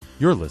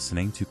You're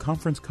listening to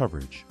conference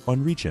coverage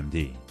on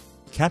ReachMD,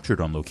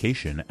 captured on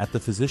location at the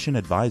Physician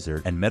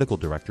Advisor and Medical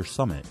Director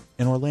Summit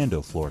in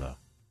Orlando, Florida.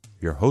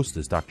 Your host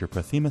is Dr.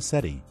 Prathima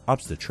Sethi,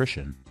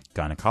 obstetrician,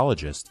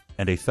 gynecologist,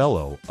 and a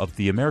fellow of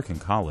the American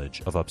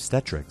College of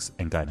Obstetrics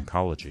and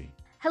Gynecology.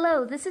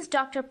 Hello, this is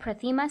Dr.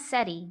 Prathima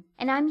Sethi,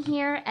 and I'm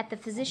here at the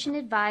Physician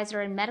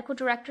Advisor and Medical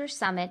Director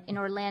Summit in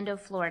Orlando,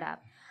 Florida.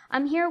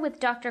 I'm here with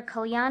Dr.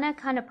 Kalyana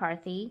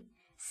Kanaparthy,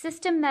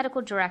 System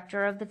Medical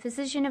Director of the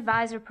Physician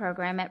Advisor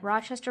Program at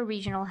Rochester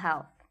Regional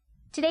Health.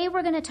 Today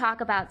we're going to talk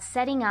about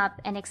setting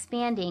up and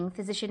expanding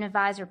physician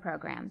advisor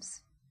programs.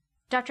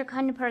 Dr.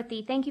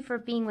 Kanaparthy, thank you for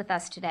being with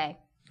us today.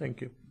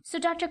 Thank you. So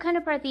Dr.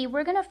 Kanaparthy,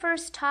 we're going to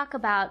first talk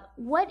about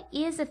what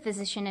is a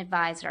physician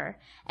advisor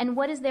and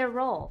what is their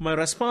role? My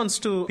response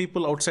to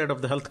people outside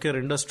of the healthcare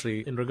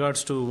industry in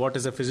regards to what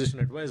is a physician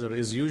advisor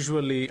is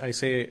usually I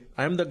say,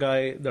 I'm the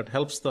guy that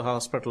helps the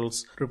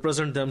hospitals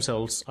represent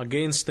themselves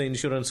against the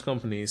insurance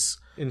companies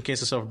in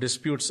cases of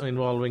disputes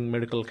involving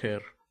medical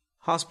care.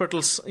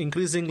 Hospitals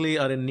increasingly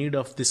are in need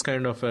of this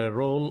kind of a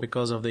role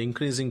because of the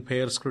increasing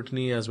payer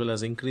scrutiny as well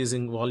as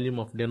increasing volume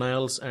of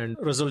denials and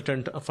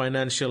resultant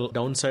financial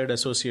downside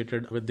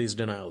associated with these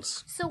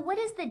denials. So what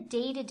is the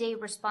day-to-day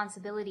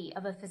responsibility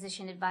of a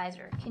physician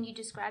advisor? Can you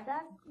describe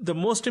that? The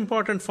most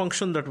important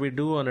function that we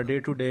do on a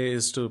day-to-day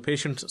is to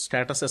patient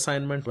status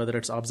assignment, whether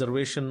it's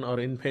observation or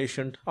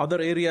inpatient. Other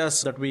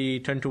areas that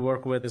we tend to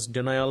work with is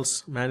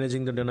denials,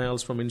 managing the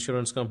denials from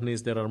insurance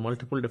companies. There are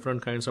multiple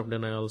different kinds of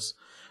denials.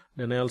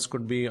 Denials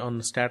could be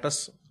on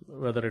status,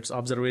 whether it's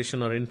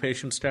observation or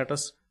inpatient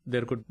status.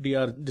 There could be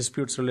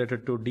disputes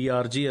related to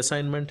DRG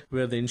assignment,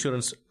 where the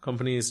insurance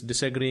company is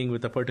disagreeing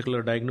with a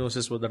particular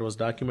diagnosis that was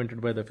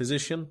documented by the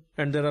physician.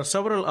 And there are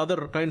several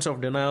other kinds of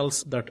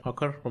denials that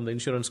occur from the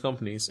insurance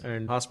companies,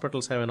 and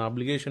hospitals have an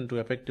obligation to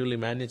effectively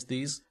manage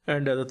these.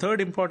 And the third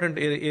important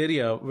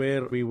area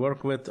where we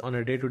work with on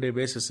a day-to-day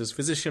basis is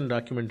physician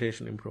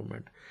documentation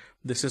improvement.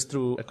 This is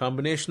through a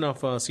combination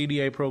of a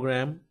CDI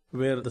program,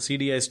 where the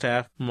CDI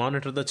staff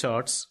monitor the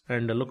charts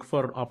and look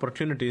for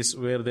opportunities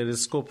where there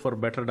is scope for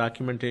better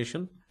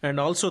documentation, and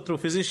also through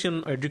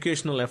physician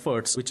educational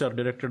efforts which are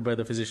directed by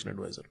the physician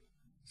advisor.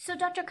 So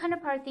Dr.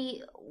 Kanaparthy,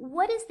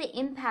 what is the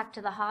impact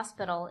to the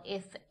hospital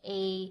if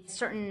a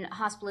certain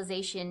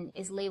hospitalization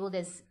is labeled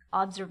as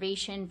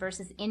observation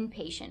versus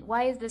inpatient?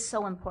 Why is this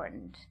so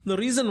important? The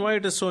reason why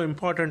it is so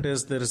important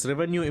is there is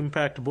revenue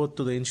impact both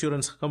to the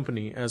insurance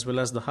company as well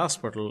as the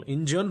hospital.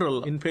 In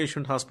general,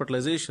 inpatient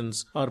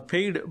hospitalizations are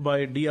paid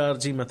by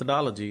DRG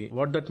methodology.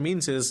 What that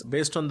means is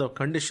based on the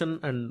condition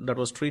and that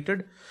was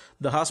treated,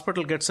 the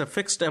hospital gets a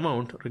fixed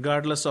amount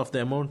regardless of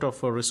the amount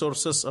of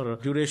resources or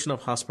duration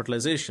of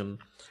hospitalization,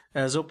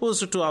 as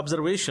opposed to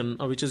observation,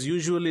 which is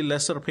usually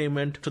lesser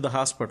payment to the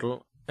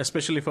hospital.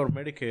 Especially for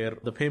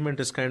Medicare, the payment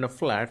is kind of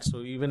flat.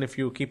 So even if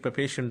you keep a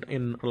patient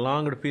in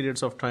prolonged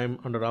periods of time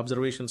under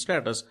observation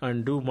status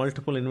and do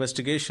multiple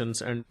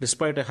investigations, and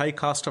despite a high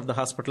cost of the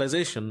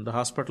hospitalization, the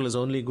hospital is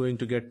only going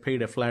to get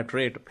paid a flat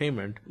rate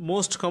payment.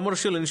 Most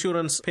commercial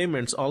insurance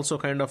payments also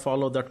kind of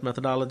follow that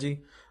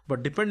methodology.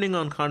 But depending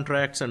on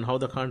contracts and how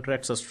the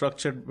contracts are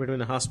structured between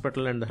the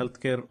hospital and the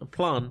healthcare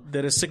plan,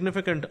 there is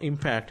significant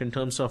impact in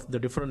terms of the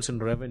difference in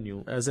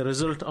revenue. As a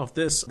result of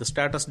this, the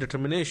status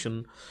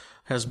determination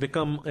has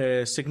become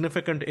a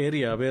significant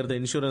area where the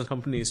insurance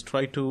companies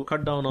try to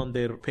cut down on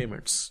their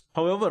payments.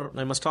 However,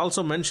 I must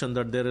also mention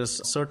that there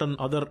is certain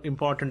other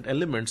important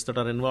elements that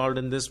are involved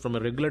in this from a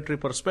regulatory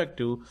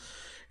perspective.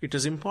 It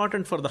is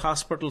important for the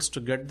hospitals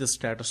to get this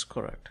status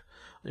correct.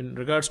 In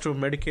regards to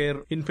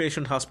Medicare,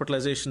 inpatient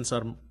hospitalizations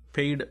are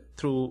paid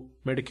through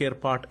Medicare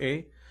Part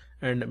A,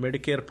 and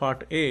Medicare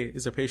Part A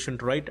is a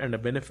patient right and a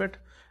benefit.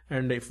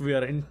 And if we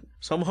are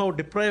somehow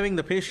depriving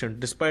the patient,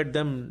 despite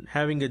them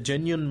having a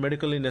genuine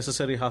medically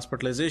necessary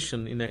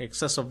hospitalization in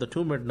excess of the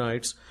 2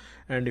 midnights,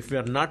 and if we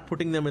are not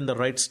putting them in the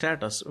right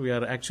status, we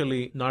are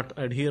actually not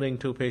adhering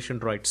to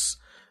patient rights.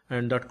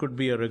 And that could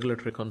be a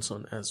regulatory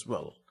concern as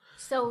well.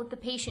 So the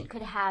patient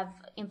could have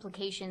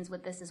implications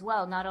with this as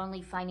well, not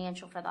only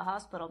financial for the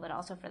hospital, but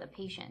also for the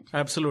patient.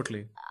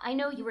 Absolutely. I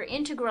know you were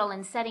integral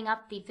in setting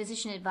up the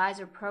physician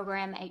advisor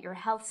program at your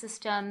health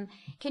system.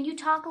 Can you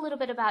talk a little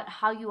bit about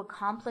how you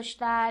accomplished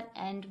that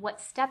and what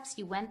steps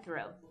you went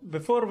through?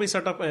 Before we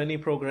set up any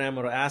program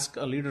or ask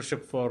a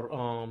leadership for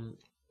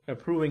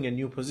approving a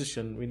new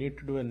position, we need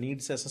to do a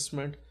needs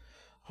assessment.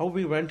 How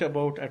we went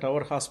about at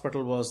our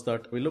hospital was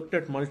that we looked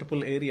at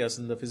multiple areas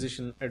in the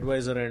physician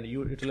advisor and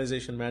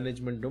utilization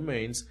management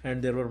domains,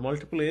 and there were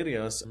multiple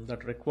areas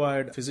that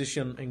required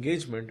physician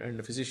engagement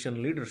and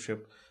physician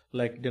leadership.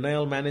 Like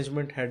denial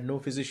management had no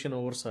physician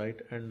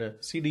oversight, and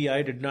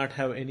CDI did not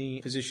have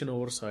any physician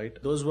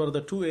oversight. Those were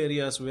the two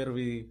areas where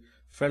we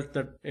felt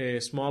that a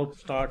small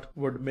start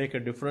would make a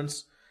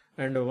difference.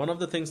 And one of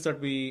the things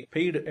that we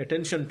paid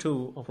attention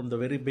to from the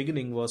very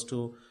beginning was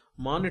to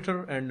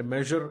monitor and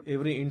measure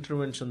every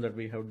intervention that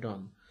we have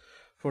done.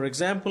 For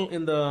example,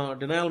 in the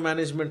denial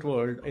management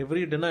world,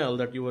 every denial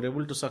that you were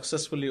able to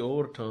successfully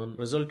overturn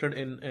resulted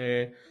in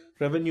a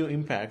revenue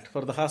impact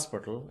for the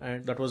hospital,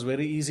 and that was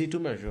very easy to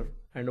measure.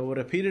 And over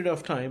a period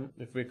of time,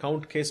 if we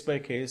count case by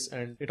case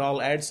and it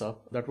all adds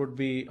up, that would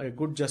be a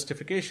good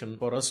justification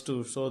for us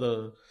to show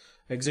the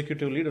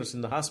executive leaders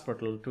in the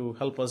hospital to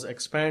help us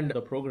expand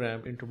the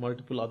program into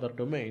multiple other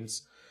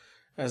domains.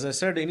 As I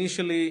said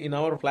initially, in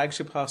our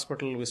flagship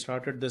hospital, we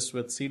started this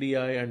with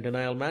CDI and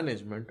denial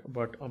management,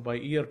 but by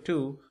year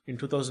 2, in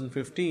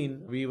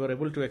 2015, we were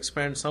able to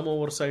expand some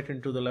oversight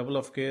into the level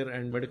of care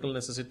and medical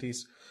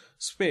necessities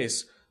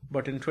space.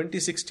 But in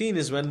 2016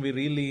 is when we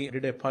really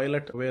did a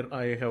pilot where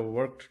I have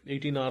worked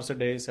 18 hours a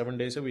day, 7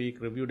 days a week,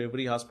 reviewed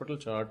every hospital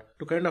chart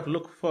to kind of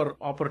look for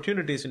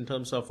opportunities in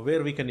terms of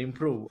where we can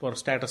improve for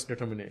status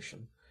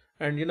determination.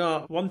 And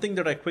one thing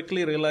that I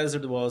quickly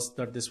realized was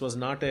that this was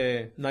not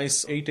a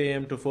nice 8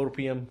 a.m. to 4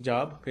 p.m.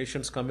 job.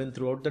 Patients come in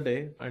throughout the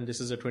day, and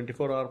this is a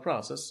 24-hour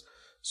process.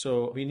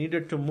 So we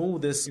needed to move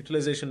this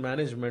utilization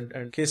management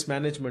and case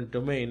management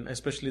domain,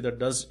 especially that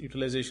does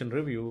utilization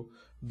review,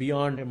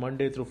 beyond a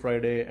Monday through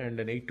Friday and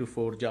an 8 to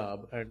 4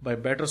 job. And by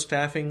better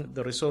staffing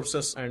the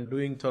resources and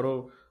doing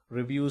thorough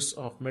reviews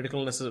of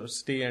medical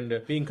necessity and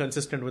being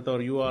consistent with our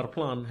UR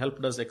plan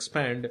helped us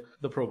expand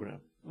the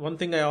program. One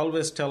thing I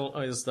always tell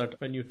is that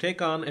when you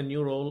take on a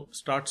new role,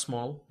 start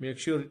small. Make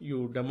sure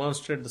you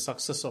demonstrate the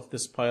success of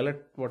this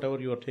pilot, whatever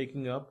you are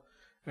taking up.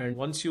 And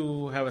once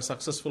you have a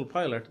successful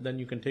pilot, then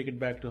you can take it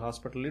back to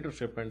hospital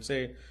leadership and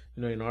say,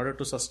 in order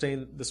to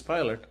sustain this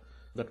pilot,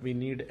 that we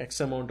need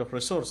X amount of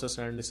resources,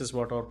 and this is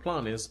what our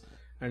plan is.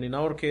 And in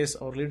our case,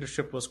 our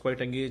leadership was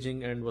quite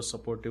engaging and was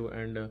supportive.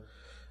 And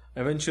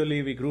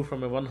eventually, we grew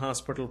from a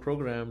 1-hospital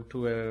program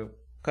to a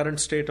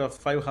current state of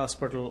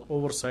 5-hospital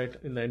oversight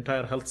in the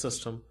entire health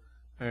system,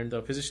 and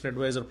the physician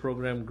advisor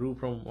program grew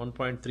from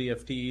 1.3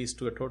 FTEs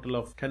to a total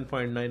of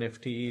 10.9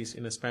 FTEs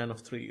in a span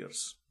of 3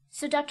 years.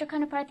 So Dr.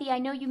 Kanaparthy, I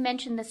know you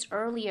mentioned this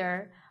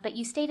earlier, but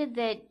you stated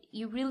that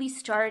you really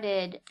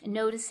started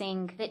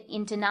noticing that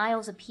in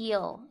denials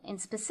appeal in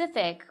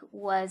specific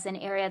was an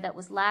area that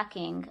was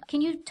lacking.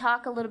 Can you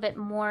talk a little bit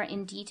more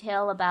in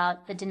detail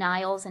about the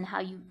denials and how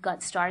you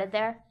got started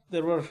there?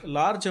 There were a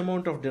large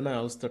amount of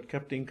denials that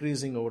kept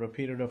increasing over a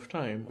period of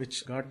time,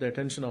 which got the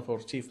attention of our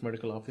chief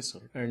medical officer.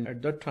 And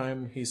at that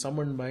time, he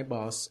summoned my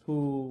boss,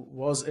 who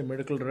was a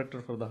medical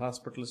director for the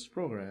hospitalist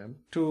program,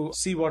 to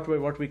see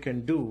what we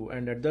can do.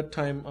 And at that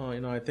time,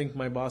 I think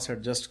my boss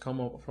had just come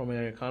up from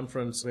a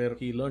conference where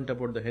he learned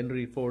about the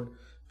Henry Ford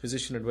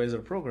Physician Advisor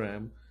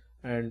program.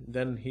 And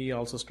then he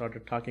also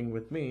started talking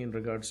with me in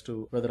regards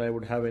to whether I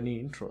would have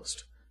any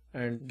interest.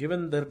 And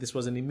given that this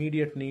was an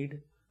immediate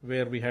need,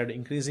 where we had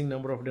increasing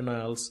number of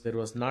denials, there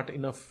was not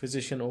enough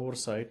physician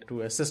oversight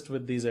to assist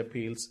with these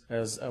appeals,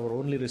 as our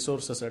only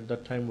resources at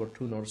that time were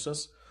 2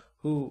 nurses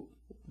who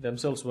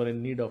themselves were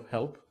in need of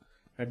help.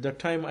 At that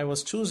time, I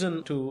was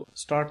chosen to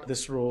start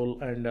this role,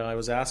 and I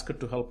was asked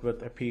to help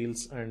with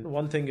appeals. And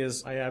one thing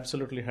is, I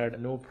absolutely had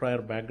no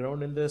prior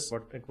background in this,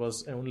 but it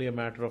was only a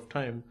matter of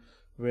time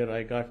where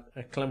I got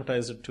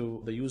acclimatized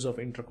to the use of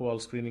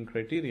interqual screening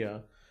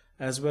criteria,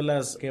 as well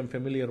as became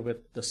familiar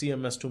with the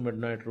CMS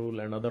 2-midnight rule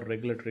and other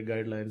regulatory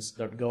guidelines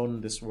that govern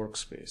this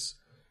workspace.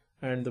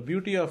 And the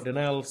beauty of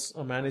denials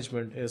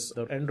management is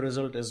the end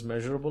result is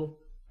measurable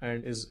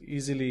and is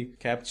easily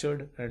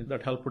captured, and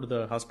that helped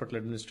the hospital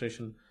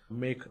administration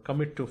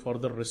commit to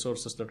further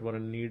resources that were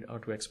in need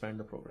to expand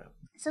the program.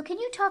 So can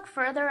you talk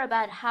further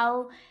about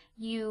how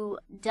you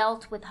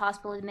dealt with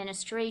hospital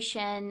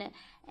administration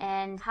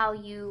and how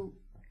you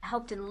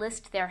helped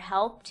enlist their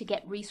help to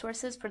get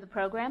resources for the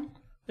program?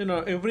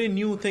 Every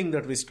new thing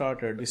that we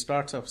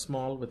start off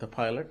small with a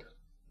pilot.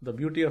 The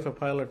beauty of a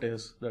pilot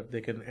is that they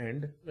can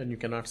end when you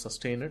cannot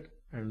sustain it.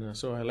 And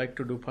so I like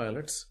to do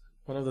pilots.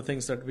 One of the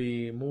things that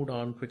we moved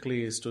on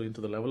quickly is into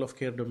the level of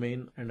care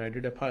domain, and I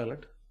did a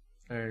pilot.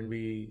 And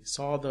we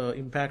saw the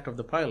impact of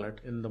the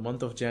pilot in the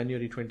month of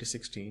January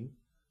 2016,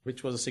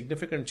 which was a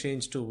significant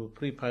change to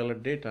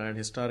pre-pilot data and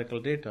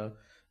historical data,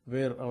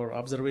 where our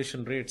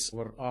observation rates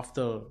were off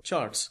the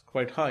charts,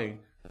 quite high.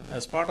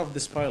 As part of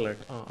this pilot,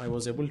 I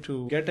was able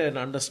to get an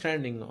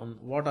understanding on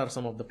what are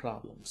some of the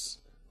problems.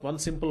 One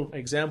simple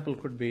example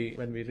could be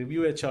when we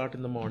review a chart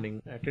in the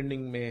morning,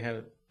 attending may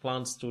have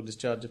plans to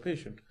discharge a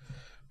patient.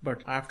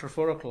 But after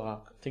 4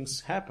 o'clock,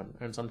 things happen,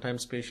 and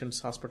sometimes patients'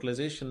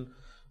 hospitalization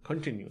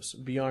continues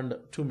beyond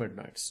 2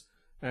 midnights.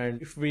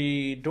 And if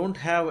we don't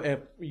have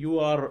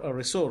a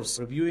resource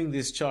reviewing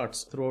these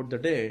charts throughout the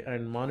day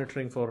and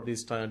monitoring for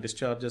these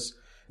discharges,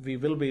 we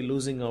will be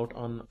losing out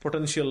on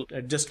potential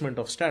adjustment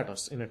of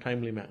status in a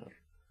timely manner.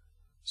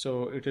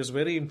 So it is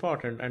very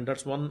important, and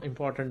that's one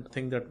important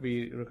thing that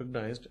we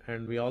recognized.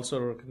 And we also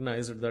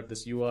recognized that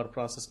this UR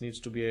process needs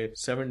to be a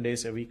 7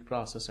 days a week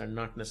process and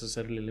not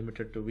necessarily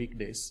limited to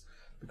weekdays,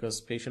 because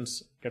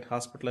patients get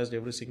hospitalized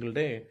every single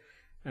day.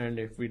 And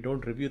if we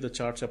don't review the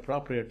charts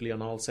appropriately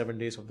on all 7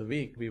 days of the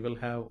week, we will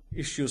have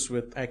issues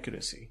with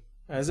accuracy.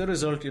 As a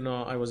result,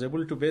 I was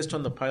able to, based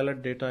on the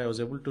pilot data, I was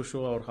able to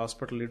show our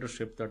hospital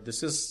leadership that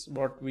this is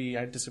what we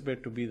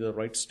anticipate to be the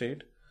right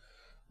state,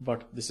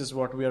 but this is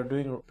what we are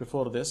doing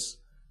before this.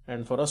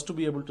 And for us to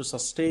be able to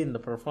sustain the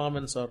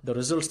performance or the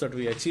results that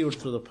we achieved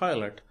through the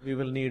pilot, we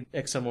will need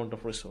X amount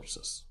of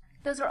resources.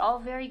 Those are all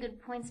very good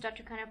points,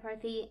 Dr.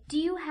 Kanaparthy. Do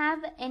you have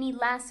any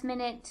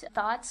last-minute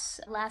thoughts,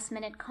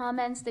 last-minute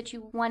comments that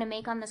you want to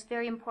make on this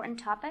very important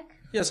topic?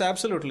 Yes,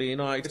 absolutely.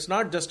 It's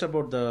not just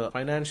about the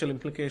financial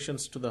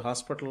implications to the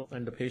hospital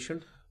and the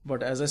patient,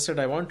 but as I said,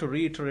 I want to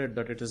reiterate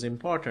that it is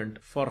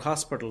important for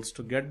hospitals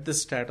to get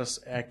this status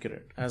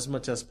accurate as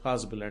much as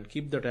possible and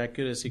keep that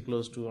accuracy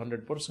close to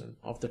 100%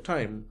 of the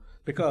time,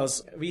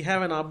 because we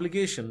have an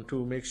obligation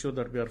to make sure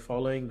that we are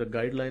following the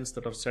guidelines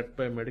that are set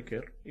by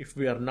Medicare. If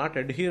we are not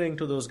adhering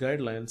to those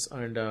guidelines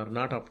and are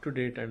not up to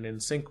date and in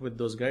sync with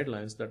those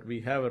guidelines, that we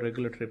have a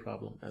regulatory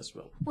problem as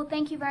well. Well,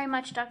 thank you very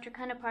much, Dr.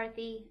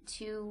 Kanaparthy,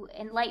 to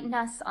enlighten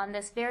us on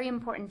this very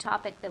important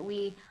topic that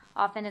we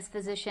often as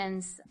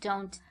physicians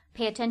don't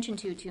pay attention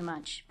to too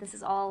much. This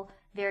is all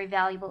very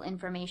valuable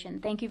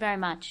information. Thank you very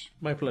much.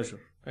 My pleasure.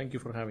 Thank you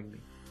for having me.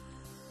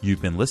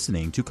 You've been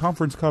listening to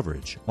conference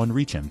coverage on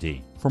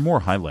ReachMD. For more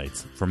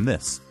highlights from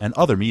this and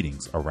other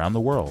meetings around the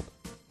world,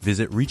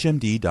 visit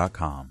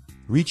ReachMD.com.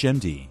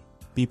 ReachMD.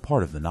 Be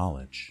part of the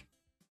knowledge.